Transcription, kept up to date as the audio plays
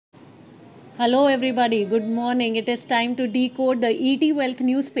Hello everybody, good morning. It is time to decode the ET Wealth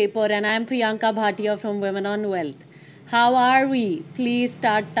newspaper and I am Priyanka Bhatia from Women on Wealth. How are we? Please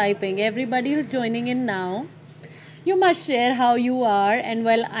start typing. Everybody who's joining in now, you must share how you are. And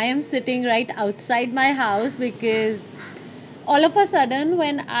well, I am sitting right outside my house because all of a sudden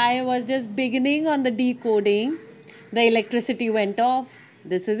when I was just beginning on the decoding, the electricity went off.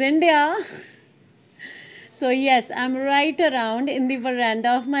 This is India. So yes, I'm right around in the veranda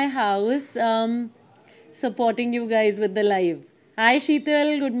of my house, supporting you guys with the live. Hi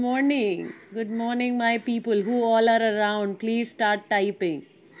Sheetal, good morning. Good morning my people who all are around. Please start typing.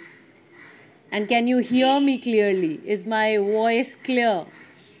 And can you hear me clearly? Is my voice clear?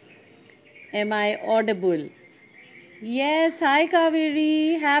 Am I audible? Yes, hi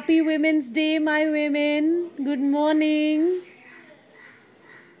Kaveri. Happy Women's Day, my women. Good morning.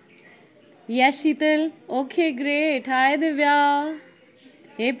 Yes, Sheetal. Okay, great. Hi, Divya.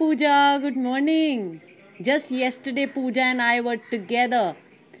 Hey, Pooja. Good morning. Just yesterday, Pooja and I were together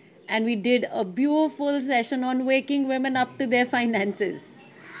and we did a beautiful session on waking women up to their finances.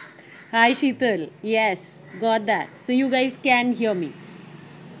 Hi, Sheetal. Yes, got that. So you guys can hear me.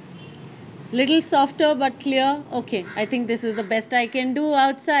 Little softer but clear. Okay, I think this is the best I can do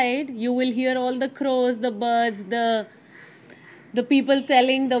outside. You will hear all the crows, the birds, the people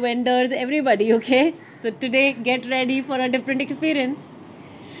selling, the vendors, everybody, okay? So today, get ready for a different experience.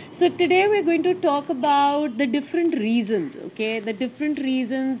 So today we're going to talk about the different reasons, okay? The different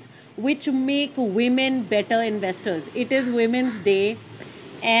reasons which make women better investors. It is Women's Day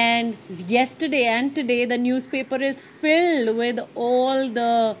and yesterday and today the newspaper is filled with all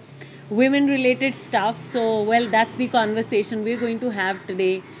the women related stuff. So, well, that's the conversation we're going to have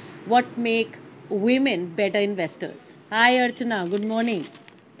today. What make women better investors? Hi Archana, good morning.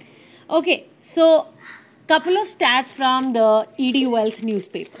 Okay, so couple of stats from the ED Wealth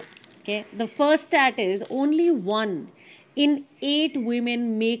newspaper. Okay, the first stat is only 1 in 8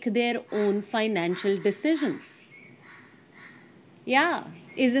 women make their own financial decisions. Yeah,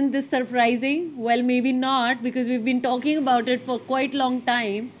 isn't this surprising? Well, maybe not because we've been talking about it for quite long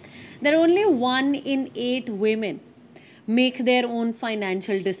time. There are only 1 in 8 women make their own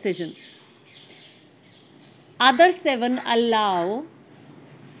financial decisions. Other 7 allow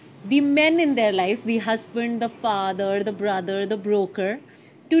the men in their lives, the husband, the father, the brother, the broker,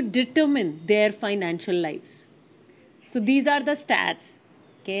 to determine their financial lives. So these are the stats.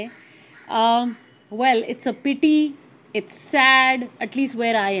 Okay. Well, it's a pity. It's sad, at least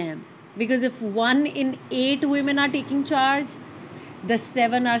where I am. Because if 1 in 8 women are taking charge, the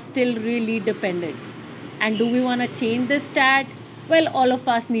 7 are still really dependent. And do we want to change this stat? Well, all of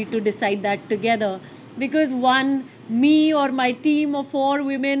us need to decide that together. Because me or my team of 4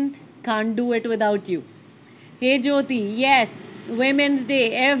 women can't do it without you. Hey Jyoti, yes, Women's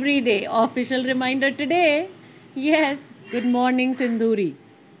Day every day. Official reminder today. Yes, good morning Sindhuri.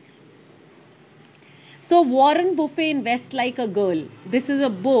 So Warren Buffett Invests Like a Girl. This is a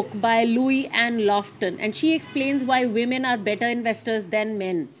book by Louis Ann Lofton and she explains why women are better investors than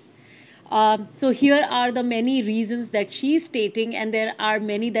men. So here are the many reasons that she's stating and there are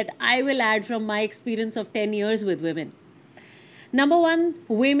many that I will add from my experience of 10 years with women. Number 1,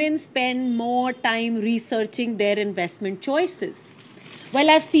 women spend more time researching their investment choices. Well,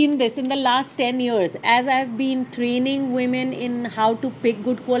 I've seen this in the last 10 years as I've been training women in how to pick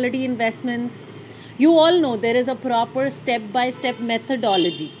good quality investments. You all know there is a proper step-by-step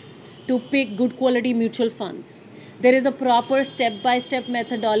methodology to pick good quality mutual funds. There is a proper step-by-step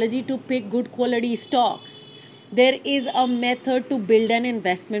methodology to pick good quality stocks. There is a method to build an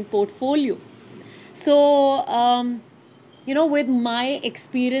investment portfolio. So, with my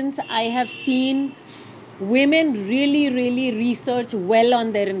experience, I have seen women really research well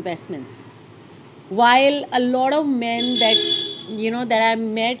on their investments. While a lot of men that I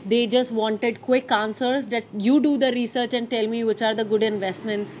met, they just wanted quick answers that you do the research and tell me which are the good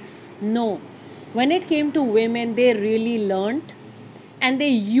investments. No. When it came to women, they really learned and they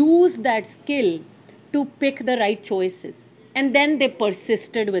used that skill to pick the right choices and then they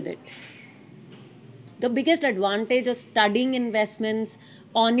persisted with it. The biggest advantage of studying investments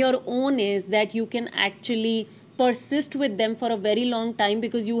on your own is that you can actually persist with them for a very long time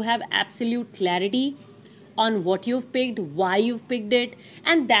because you have absolute clarity on what you've picked, why you've picked it,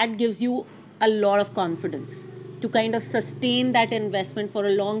 and that gives you a lot of confidence to kind of sustain that investment for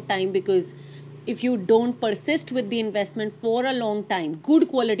a long time because if you don't persist with the investment for a long time, good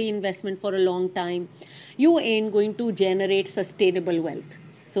quality investment for a long time, you ain't going to generate sustainable wealth.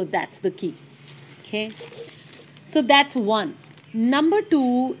 So that's the key. Okay. So that's 1. Number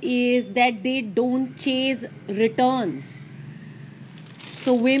 2 is that they don't chase returns.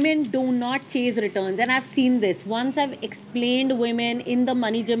 So women do not chase returns, and I've seen this. Once I've explained women in the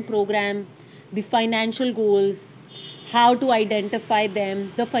Money Gym program the financial goals, how to identify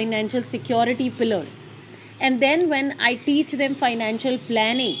them, the financial security pillars. And then when I teach them financial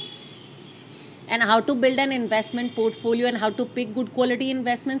planning and how to build an investment portfolio and how to pick good quality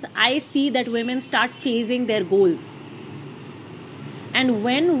investments, I see that women start chasing their goals. And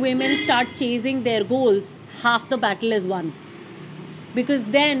when women start chasing their goals, half the battle is won. Because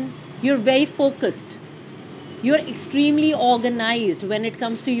then you're very focused. You're extremely organized when it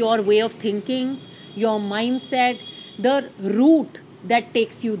comes to your way of thinking, your mindset, the route that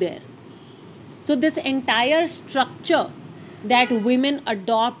takes you there. So this entire structure that women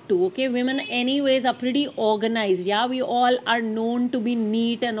adopt to, okay, women anyways are pretty organized. Yeah, we all are known to be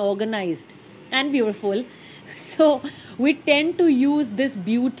neat and organized and beautiful. So we tend to use this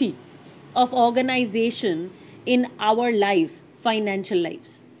beauty of organization in our lives, financial lives.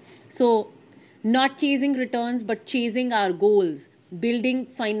 So not chasing returns, but chasing our goals, building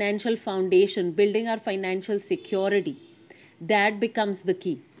financial foundation, building our financial security. That becomes the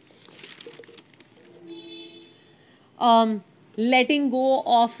key. Letting go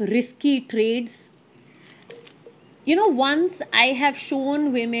of risky trades. Once I have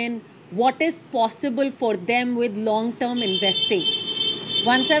shown women what is possible for them with long-term investing,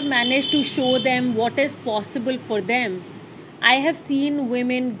 once I've managed to show them what is possible for them, I have seen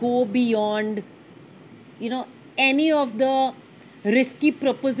women go beyond, any of the risky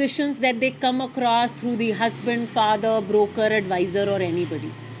propositions that they come across through the husband, father, broker, advisor, or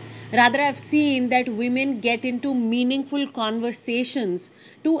anybody. Rather, I've seen that women get into meaningful conversations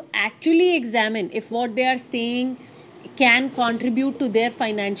to actually examine if what they are saying can contribute to their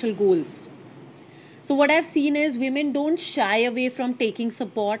financial goals. So what I've seen is women don't shy away from taking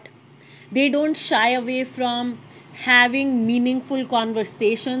support. They don't shy away from having meaningful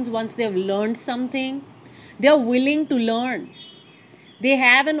conversations once they've learned something. They're willing to learn. They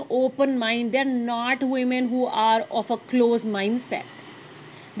have an open mind. They're not women who are of a closed mindset.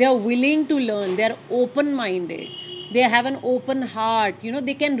 They're willing to learn. They're open-minded. They have an open heart.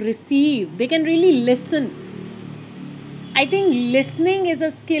 They can receive. They can really listen. I think listening is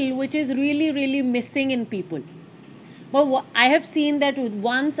a skill which is really, really missing in people. But I have seen that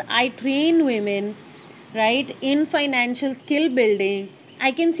once I train women, right, in financial skill building,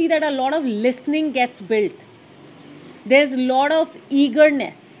 I can see that a lot of listening gets built. There's a lot of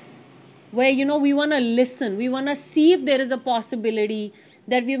eagerness where, we want to listen. We want to see if there is a possibility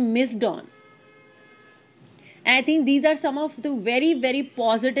that we've missed on. And I think these are some of the very, very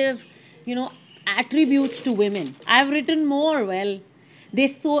positive, attributes to women. I've written more. Well, they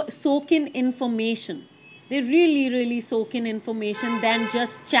soak in information. They really, really soak in information than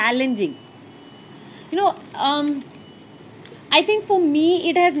just challenging. I think for me,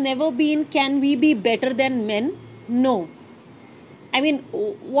 it has never been, can we be better than men? No. I mean,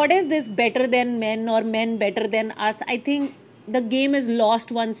 what is this better than men or men better than us? I think the game is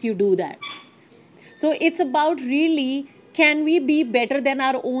lost once you do that. So it's about really, can we be better than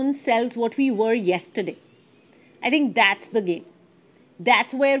our own selves, what we were yesterday? I think that's the game.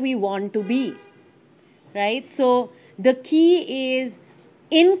 That's where we want to be, right? So the key is,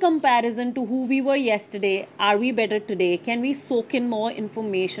 in comparison to who we were yesterday, are we better today? Can we soak in more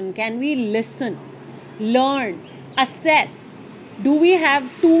information? Can we listen, learn, assess? Do we have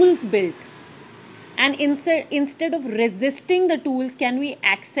tools built? And instead of resisting the tools, can we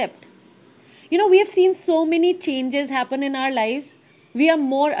accept? We have seen so many changes happen in our lives. We are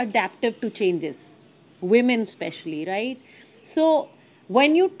more adaptive to changes. Women especially, right? So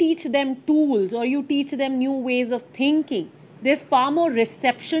when you teach them tools or you teach them new ways of thinking, there's far more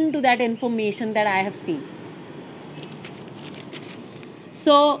reception to that information that I have seen.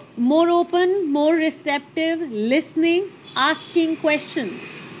 So more open, more receptive, listening, asking questions.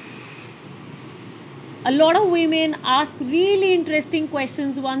 A lot of women ask really interesting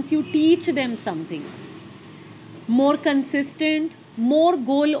questions once you teach them something. More consistent, more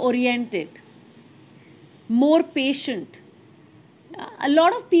goal-oriented, more patient. A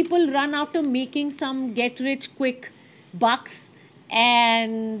lot of people run after making some get-rich-quick bucks,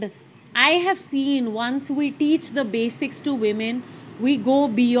 and I have seen once we teach the basics to women, we go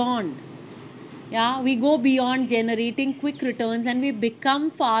beyond. We go beyond generating quick returns and we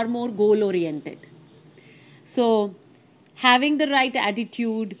become far more goal-oriented. So having the right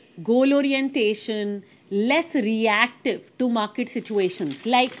attitude, goal orientation, less reactive to market situations.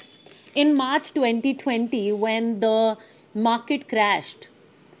 Like in March 2020, when the market crashed,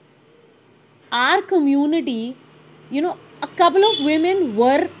 our community, a couple of women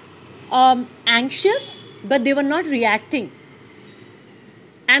were anxious, but they were not reacting.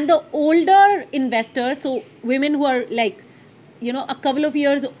 And the older investors, so women who are like, a couple of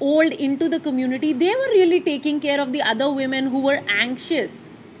years old into the community, they were really taking care of the other women who were anxious.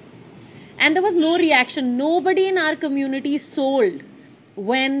 And there was no reaction. Nobody in our community sold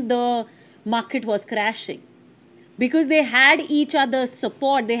when the market was crashing, because they had each other's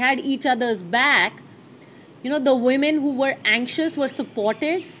support, they had each other's back. The women who were anxious were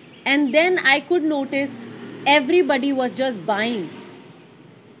supported, and then I could notice everybody was just buying.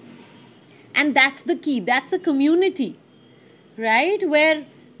 And that's the key. That's a community, right? Where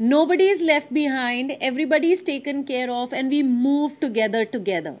nobody is left behind, everybody is taken care of, and we move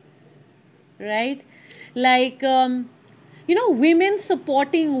together, right? Like, women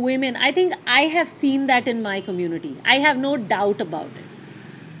supporting women. I think I have seen that in my community. I have no doubt about it.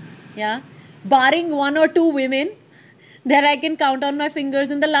 Yeah. Barring one or two women that I can count on my fingers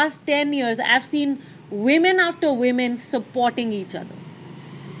in the last 10 years, I've seen women after women supporting each other.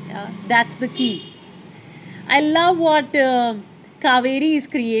 Yeah. That's the key. I love what Kaveri is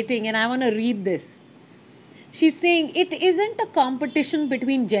creating, and I want to read this. She's saying it isn't a competition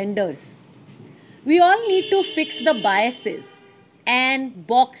between genders. We all need to fix the biases and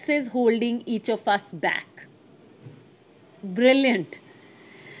boxes holding each of us back. Brilliant.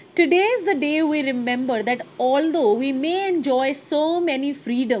 Today is the day we remember that although we may enjoy so many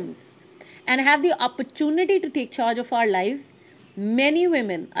freedoms and have the opportunity to take charge of our lives, many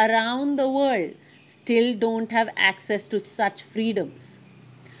women around the world still don't have access to such freedoms.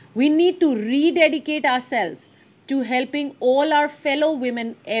 We need to rededicate ourselves to helping all our fellow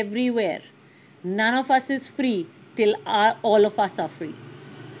women everywhere. None of us is free till all of us are free.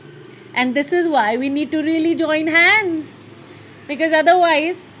 And this is why we need to really join hands, because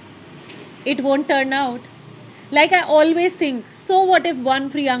otherwise it won't turn out. Like I always think, so what if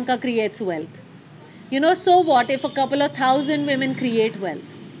one Priyanka creates wealth? So what if a couple of thousand women create wealth?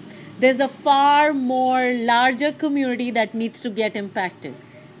 There's a far more larger community that needs to get impacted.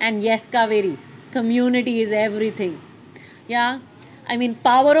 And yes, Kaveri, community is everything. Yeah, I mean,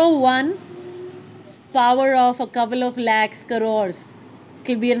 power of one, power of a couple of lakhs, crores, it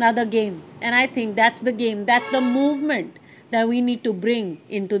will be another game. And I think that's the game, that's the movement that we need to bring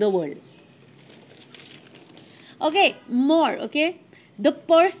into the world. Okay, more, okay. The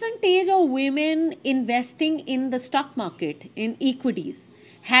percentage of women investing in the stock market, in equities,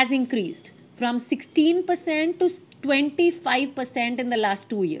 has increased from 16% to 25% in the last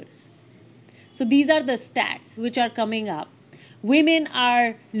 2 years. So these are the stats which are coming up. Women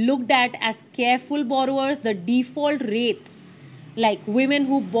are looked at as careful borrowers. The default rates, like women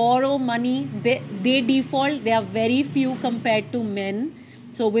who borrow money, they default, they are very few compared to men.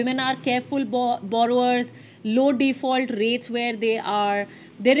 So women are careful borrowers, low default rates where they are.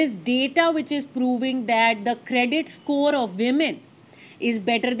 There is data which is proving that the credit score of women is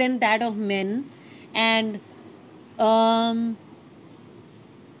better than that of men. And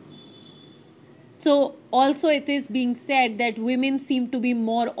so also it is being said that women seem to be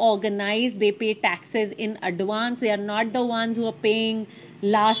more organized. They pay taxes in advance. They are not the ones who are paying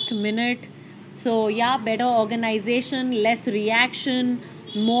last minute. So yeah, better organization, less reaction,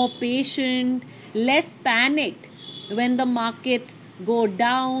 more patient, less panicked when the markets go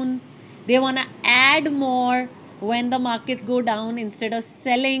down. They want to add more when the markets go down instead of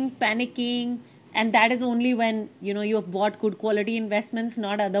selling, panicking. And that is only when you have bought good quality investments,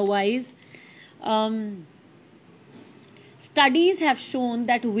 not otherwise. Studies have shown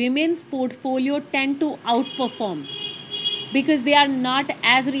that women's portfolio tend to outperform because they are not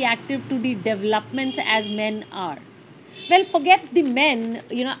as reactive to the developments as men are. Well, forget the men.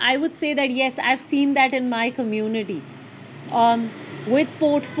 I would say that yes, I've seen that in my community. With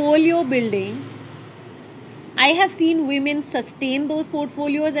portfolio building, I have seen women sustain those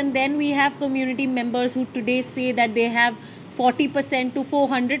portfolios, and then we have community members who today say that they have 40% to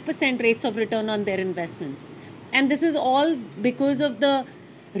 400% rates of return on their investments. And this is all because of the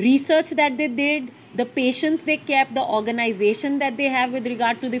research that they did, the patience they kept, the organization that they have with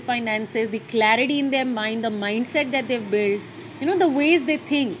regard to the finances, the clarity in their mind, the mindset that they've built, the ways they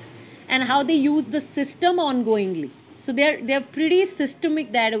think and how they use the system ongoingly. So they're pretty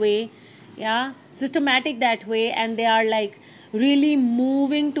systematic that way, and they are like really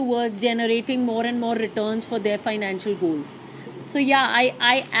moving towards generating more and more returns for their financial goals. So yeah,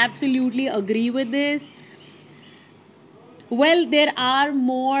 I absolutely agree with this. Well, there are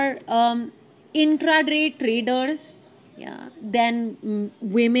more intraday traders than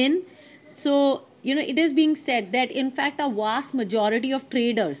women. So it is being said that in fact a vast majority of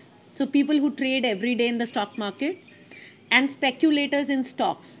traders, so people who trade every day in the stock market and speculators in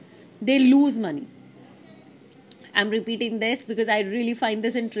stocks, they lose money. I'm repeating this because I really find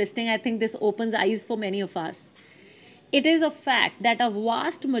this interesting. I think this opens eyes for many of us. It is a fact that a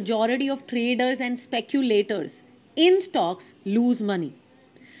vast majority of traders and speculators in stocks lose money.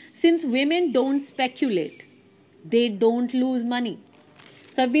 Since women don't speculate, they don't lose money.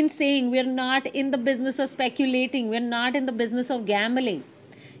 So I've been saying we're not in the business of speculating, we're not in the business of gambling.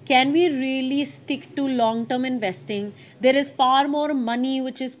 Can we really stick to long-term investing? There is far more money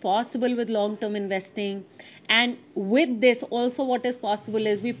which is possible with long-term investing. And with this also what is possible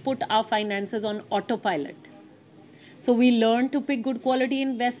is we put our finances on autopilot. So we learn to pick good quality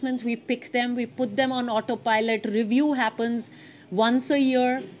investments, we pick them, we put them on autopilot. Review happens once a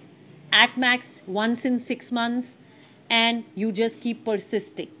year, at max once in 6 months, and you just keep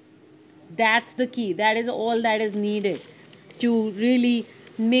persisting. That's the key. That is all that is needed to really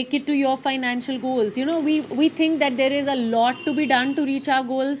make it to your financial goals. You know, we think that there is a lot to be done to reach our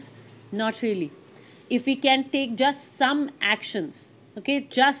goals. Not really. If we can take just some actions, okay,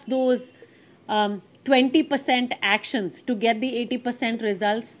 just those 20% actions to get the 80%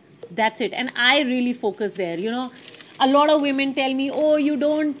 results, that's it. And I really focus there. You know, a lot of women tell me, oh, you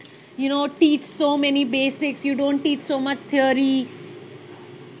don't, teach so many basics, you don't teach so much theory,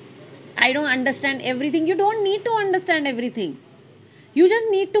 I don't understand everything. You don't need to understand everything. You just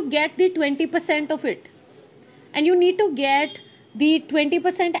need to get the 20% of it. And you need to get the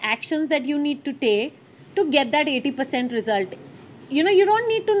 20% actions that you need to take to get that 80% result. You don't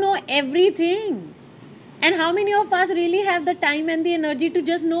need to know everything. And how many of us really have the time and the energy to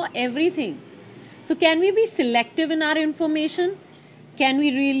just know everything? So can we be selective in our information? Can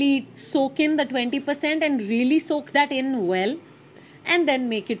we really soak in the 20% and really soak that in well? And then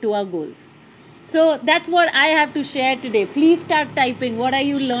make it to our goals. So that's what I have to share today. Please start typing. What are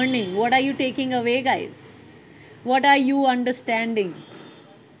you learning? What are you taking away, guys? What are you understanding?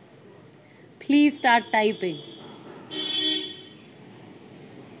 Please start typing.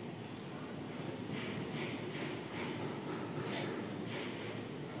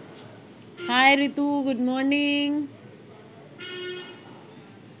 Hi Ritu, good morning.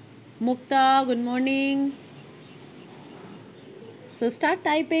 Mukta, good morning. So start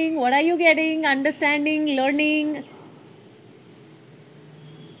typing. What are you getting, understanding, learning?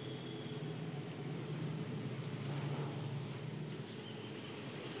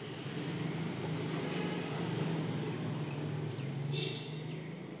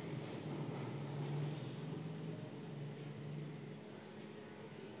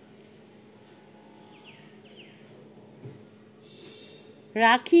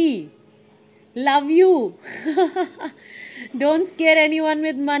 Rakhi, love you. Don't scare anyone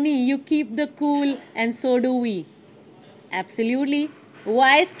with money. You keep the cool, and so do we. Absolutely.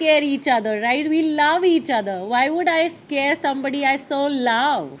 Why scare each other, right? We love each other. Why would I scare somebody I so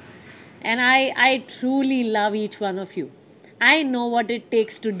love? And I truly love each one of you. I know what it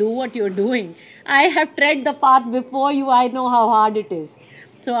takes to do what you're doing. I have tread the path before you. I know how hard it is.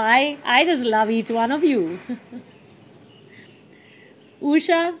 So I just love each one of you.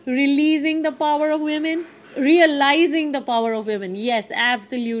 Usha, releasing the power of women, realizing the power of women. Yes,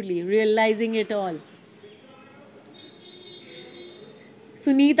 absolutely, realizing it all.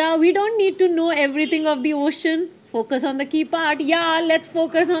 Sunita, we don't need to know everything of the ocean. Focus on the key part. Yeah, let's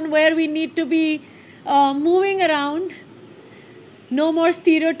focus on where we need to be moving around. No more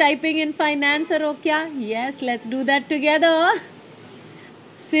stereotyping in finance, or kya? Yes, let's do that together.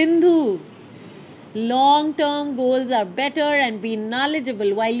 Sindhu, long-term goals are better, and be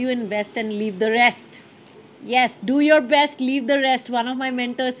knowledgeable while you invest and leave the rest. Yes, do your best, leave the rest. One of my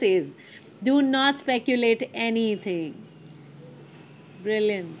mentors says, do not speculate anything.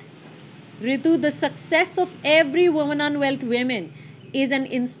 Brilliant. Ritu, the success of every woman on Wealth Women is an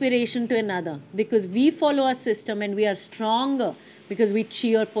inspiration to another, because we follow a system and we are stronger because we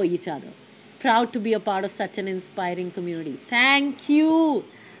cheer for each other. Proud to be a part of such an inspiring community. Thank you.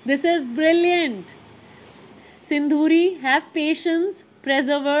 This is brilliant. Sindhuri, have patience,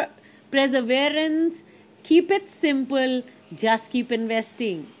 perseverance, keep it simple, just keep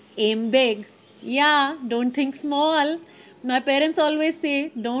investing. Aim big. Yeah, don't think small. My parents always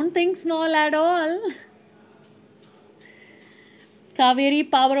say, don't think small at all.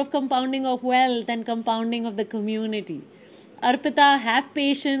 Kaveri, power of compounding of wealth and compounding of the community. Arpita, have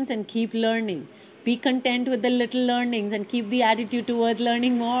patience and keep learning. Be content with the little learnings and keep the attitude towards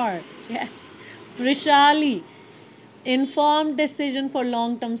learning more. Yes. Rishali, informed decision for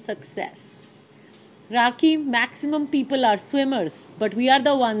long-term success. Rakhi, maximum people are swimmers, but we are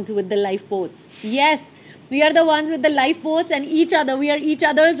the ones with the lifeboats. Yes, we are the ones with the lifeboats, and each other, we are each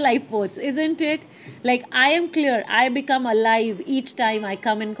other's lifeboats, isn't it? Like, I am clear, I become alive each time I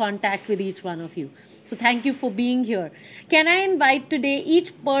come in contact with each one of you. So thank you for being here. Can I invite today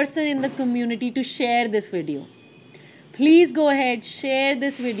each person in the community to share this video? Please go ahead, share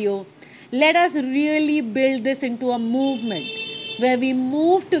this video. Let us really build this into a movement where we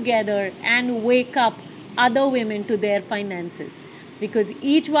move together and wake up other women to their finances, because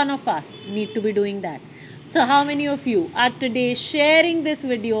each one of us need to be doing that. So how many of you are today sharing this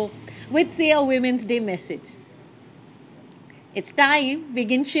video with, say, a Women's Day message? It's time.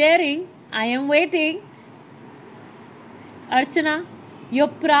 Begin sharing. I am waiting. Archana, you're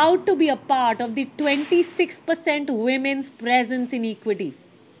proud to be a part of the 26% women's presence in equity.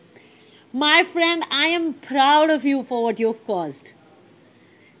 My friend, I am proud of you for what you've caused.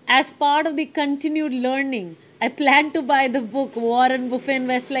 As part of the continued learning, I plan to buy the book Warren Buffett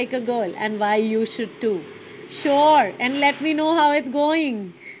Invest Like a Girl, and why you should too. Sure, and let me know how it's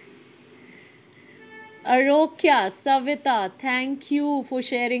going. Arokya, Savita, thank you for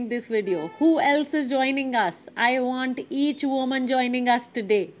sharing this video. Who else is joining us? I want each woman joining us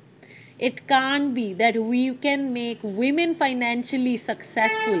today. It can't be that we can make women financially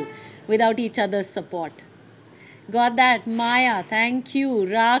successful without each other's support. Got that? Maya, thank you.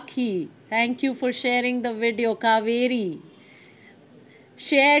 Rakhi, thank you for sharing the video. Kaveri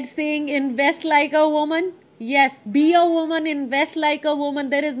shared saying invest like a woman. Yes, be a woman, invest like a woman.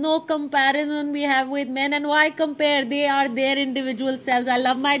 There is no comparison we have with men. And why compare? They are their individual selves. I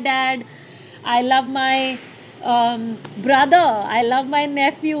love my dad. I love my brother. I love my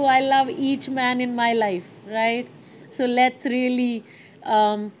nephew. I love each man in my life, right? So let's really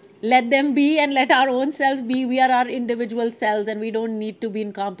let them be and let our own selves be. We are our individual selves and we don't need to be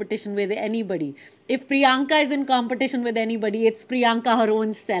in competition with anybody. If Priyanka is in competition with anybody, it's Priyanka, her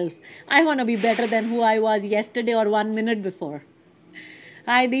own self. I want to be better than who I was yesterday or 1 minute before.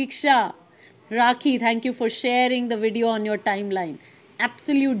 Hi Diksha. Rakhi, thank you for sharing the video on your timeline.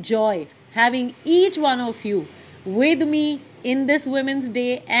 Absolute joy having each one of you with me in this Women's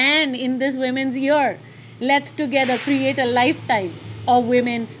Day and in this Women's Year. Let's together create a lifetime of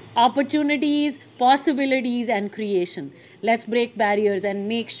women, opportunities, possibilities and creation. Let's break barriers and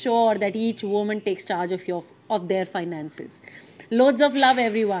make sure that each woman takes charge of their finances. Loads of love,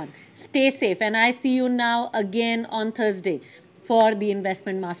 everyone. Stay safe, and I see you now again on Thursday for the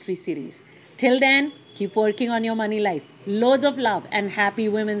Investment Mastery Series. Till then, keep working on your money life. Loads of love and happy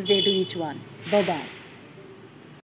Women's Day to each one. Bye-bye.